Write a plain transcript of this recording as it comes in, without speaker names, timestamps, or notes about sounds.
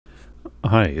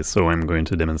Hi, so I'm going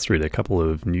to demonstrate a couple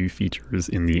of new features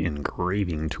in the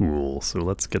engraving tool. So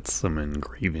let's get some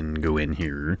engraving going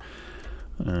here.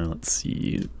 Let's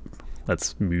see,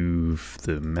 let's move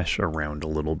the mesh around a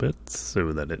little bit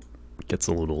so that it gets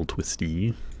a little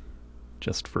twisty,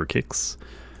 just for kicks.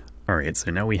 Alright,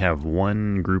 so now we have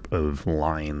one group of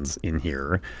lines in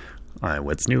here.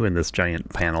 What's new in this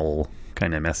giant panel,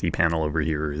 kind of messy panel over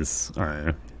here, is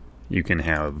you can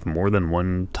have more than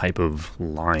one type of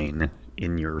line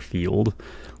in your field.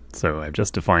 So I've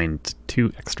just defined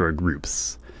two extra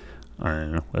groups.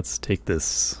 Let's take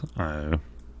this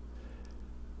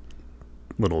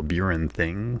little Buren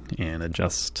thing and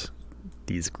adjust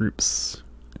these groups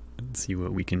and see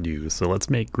what we can do. So let's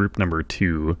make group number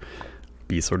 2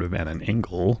 be sort of at an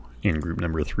angle, and group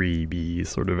number 3 be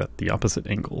sort of at the opposite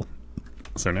angle.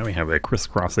 So now we have a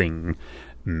crisscrossing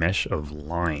mesh of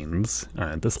lines.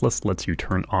 This list lets you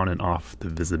turn on and off the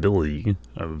visibility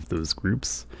of those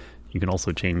groups. You can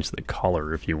also change the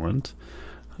color if you want.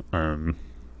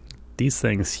 These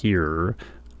things here,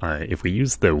 if we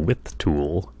use the width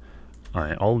tool,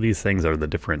 all of these things are the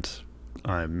different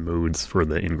modes for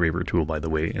the engraver tool, by the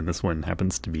way, and this one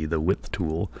happens to be the width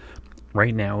tool.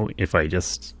 Right now, if I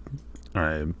just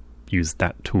use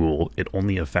that tool, it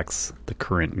only affects the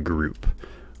current group.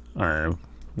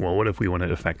 Well, what if we want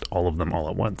to affect all of them all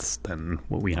at once? Then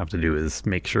what we have to do is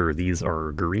make sure these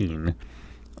are green.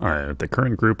 The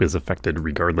current group is affected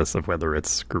regardless of whether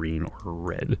it's green or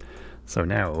red. So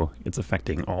now it's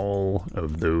affecting all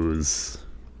of those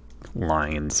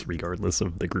lines regardless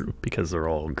of the group because they're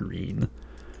all green.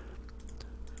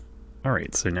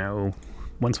 Alright, so now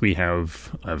once we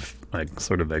have a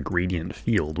sort of a gradient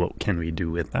field, what can we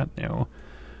do with that now?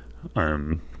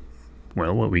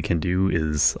 Well, what we can do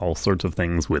is all sorts of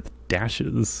things with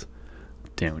dashes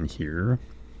down here.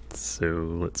 So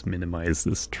let's minimize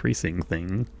this tracing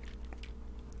thing.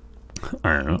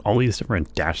 All these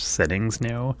different dash settings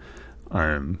now.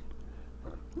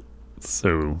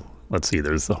 So let's see,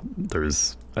 there's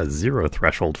a 0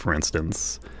 threshold, for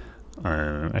instance.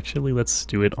 Actually, let's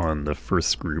do it on the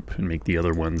first group and make the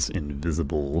other ones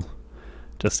invisible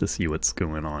just to see what's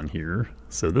going on here.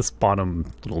 So this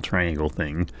bottom little triangle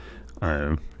thing,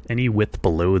 any width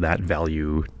below that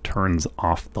value turns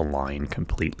off the line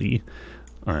completely.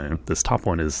 This top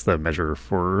one is the measure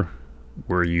for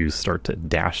where you start to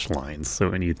dash lines,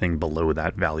 so anything below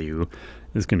that value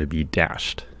is going to be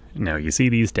dashed. Now you see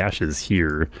these dashes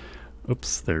here.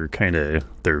 Oops, they're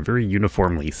very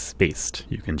uniformly spaced.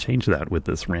 You can change that with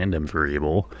this random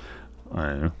variable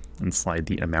and slide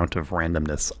the amount of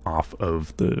randomness off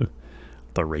of the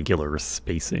regular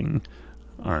spacing.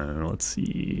 Let's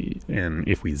see, and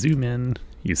if we zoom in,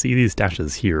 you see these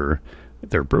dashes here.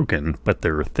 They're broken, but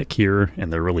they're thick here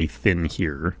and they're really thin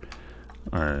here.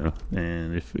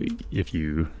 And if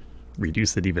you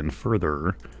reduce it even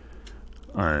further,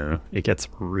 it gets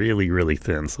really, really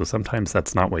thin. So sometimes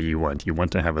that's not what you want. You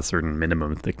want to have a certain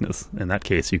minimum thickness. In that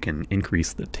case, you can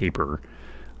increase the taper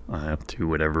to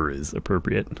whatever is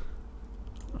appropriate.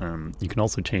 You can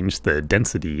also change the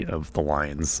density of the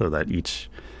lines so that each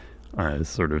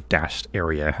sort of dashed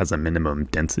area has a minimum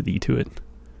density to it.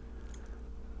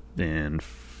 And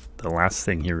the last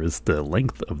thing here is the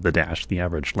length of the dash, the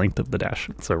average length of the dash.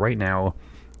 So right now,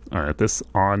 this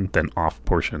on then off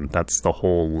portion, that's the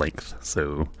whole length.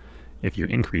 So if you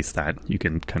increase that, you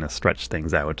can kind of stretch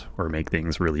things out or make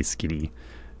things really skinny,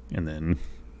 and then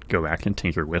go back and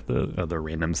tinker with the other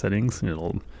random settings, and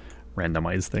it'll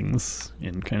randomize things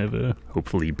in kind of a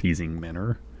hopefully pleasing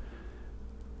manner.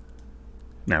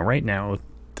 Now right now,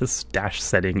 this dash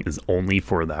setting is only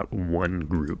for that one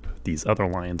group. These other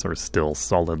lines are still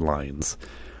solid lines.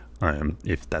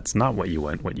 If that's not what you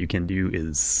want, what you can do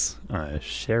is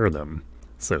share them.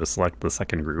 So select the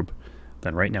second group,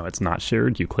 then right now it's not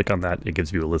shared. You click on that, it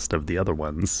gives you a list of the other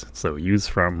ones. So use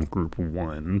from group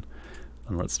 1,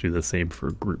 and let's do the same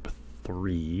for group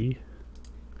 3.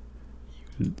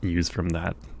 Use from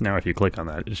that. Now if you click on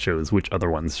that, it shows which other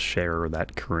ones share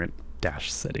that current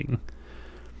dash setting.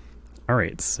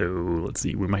 Alright, so let's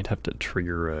see, we might have to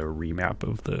trigger a remap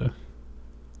of the...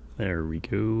 There we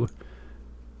go.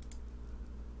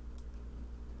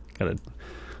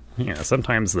 Yeah,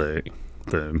 sometimes the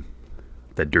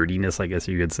dirtiness, I guess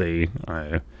you could say,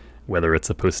 whether it's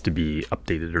supposed to be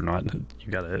updated or not,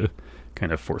 you gotta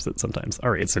kind of force it sometimes.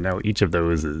 Alright, so now each of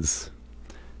those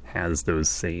has those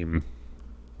same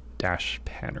dash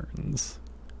patterns.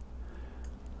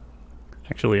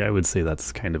 Actually, I would say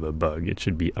that's kind of a bug. It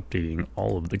should be updating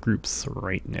all of the groups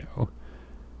right now.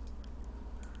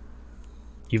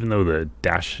 Even though the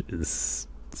dash is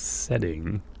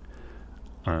setting,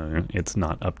 it's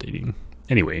not updating.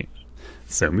 Anyway,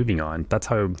 So moving on, that's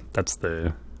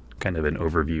the kind of an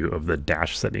overview of the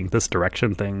dash setting. This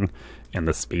direction thing and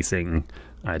the spacing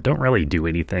don't really do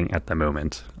anything at the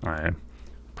moment.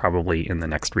 Probably in the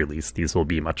next release, these will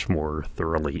be much more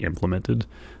thoroughly implemented.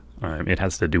 It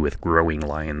has to do with growing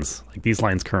lines. Like these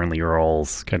lines currently are all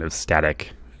kind of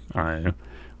static.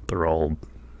 They're all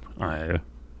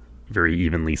very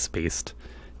evenly spaced,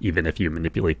 even if you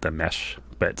manipulate the mesh.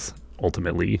 But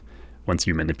ultimately, once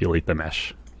you manipulate the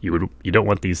mesh, you don't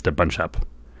want these to bunch up.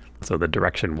 So the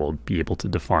direction will be able to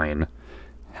define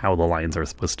how the lines are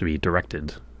supposed to be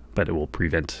directed, but it will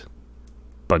prevent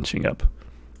bunching up.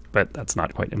 But that's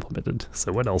not quite implemented.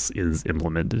 So what else is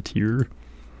implemented here?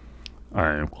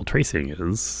 Well, tracing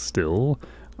is still.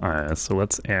 So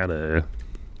let's add a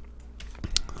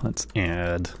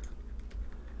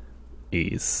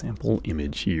sample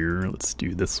image here. Let's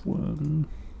do this one.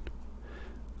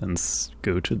 Then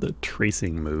go to the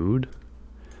tracing mode.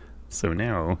 So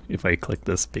now, if I click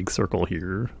this big circle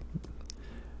here,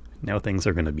 now things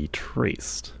are going to be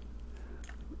traced.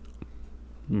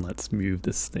 Let's move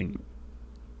this thing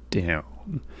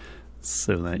down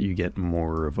so that you get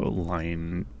more of a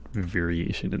line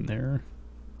variation in there.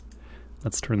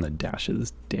 Let's turn the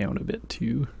dashes down a bit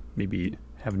too. Maybe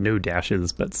have no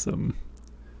dashes, but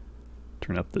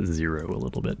turn up the 0 a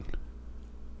little bit.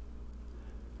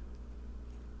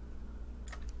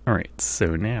 Alright,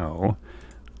 so now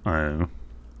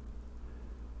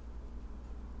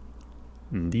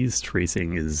these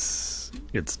tracing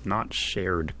it's not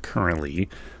shared currently,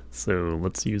 so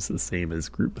let's use the same as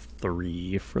group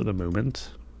 3 for the moment.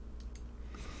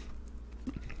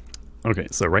 Okay,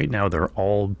 so right now they're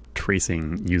all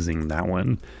tracing using that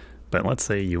one, but let's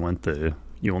say you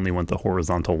only want the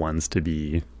horizontal ones to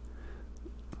be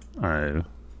in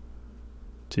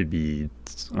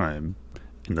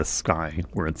the sky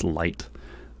where it's light.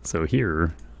 So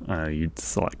here you'd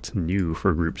select new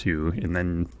for group 2, and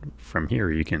then from here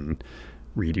you can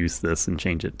reduce this and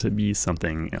change it to be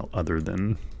something other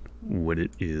than what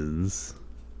it is.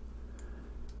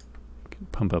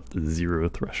 Pump up the 0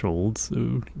 threshold,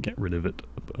 so get rid of it.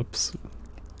 Oops.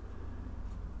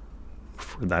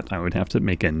 For that I would have to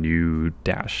make a new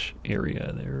dash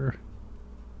area there.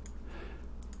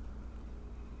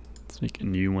 Let's make a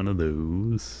new one of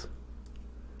those.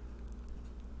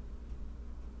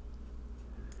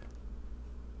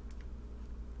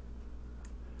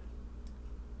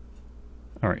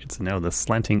 Alright, so now the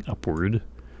slanting upward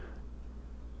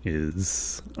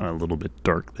is a little bit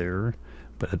dark there,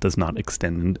 but it does not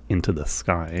extend into the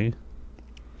sky.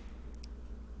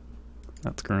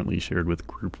 That's currently shared with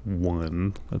group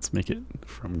 1. Let's make it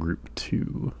from group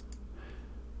 2.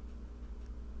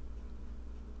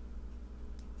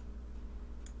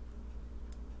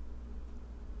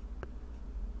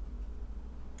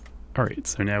 Alright,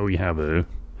 so now we have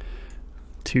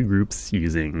two groups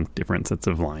using different sets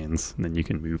of lines, and then you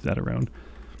can move that around.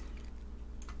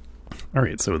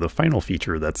 Alright, so the final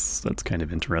feature that's kind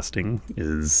of interesting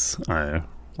is,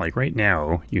 like right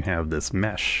now, you have this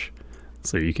mesh,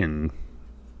 so you can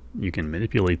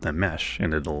manipulate the mesh,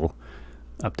 and it'll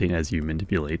update as you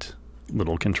manipulate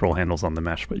little control handles on the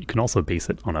mesh, but you can also base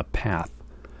it on a path.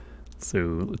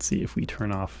 So let's see if we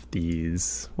turn off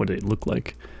these, what did it look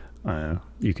like?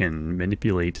 You can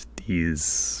manipulate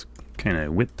these kind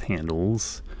of width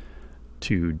handles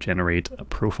to generate a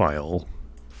profile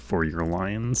for your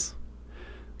lines.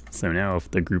 So now if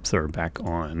the groups are back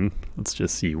on, let's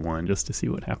just see one just to see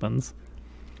what happens.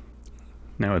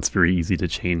 Now it's very easy to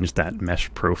change that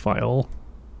mesh profile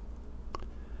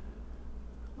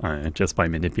just by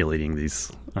manipulating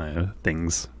these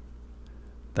things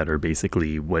that are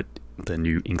basically what the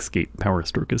new Inkscape Power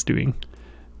Stroke is doing.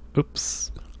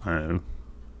 Oops. Can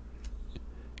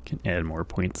add more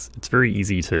points. It's very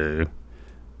easy to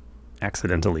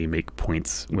accidentally make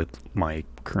points with my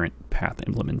current path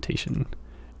implementation,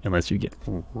 unless you get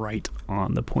right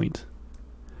on the point.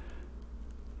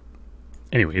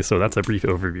 Anyway, so that's a brief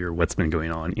overview of what's been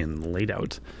going on in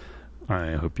Laidout.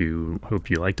 I hope you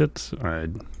liked it. I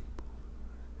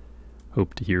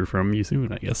hope to hear from you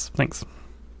soon, I guess. Thanks.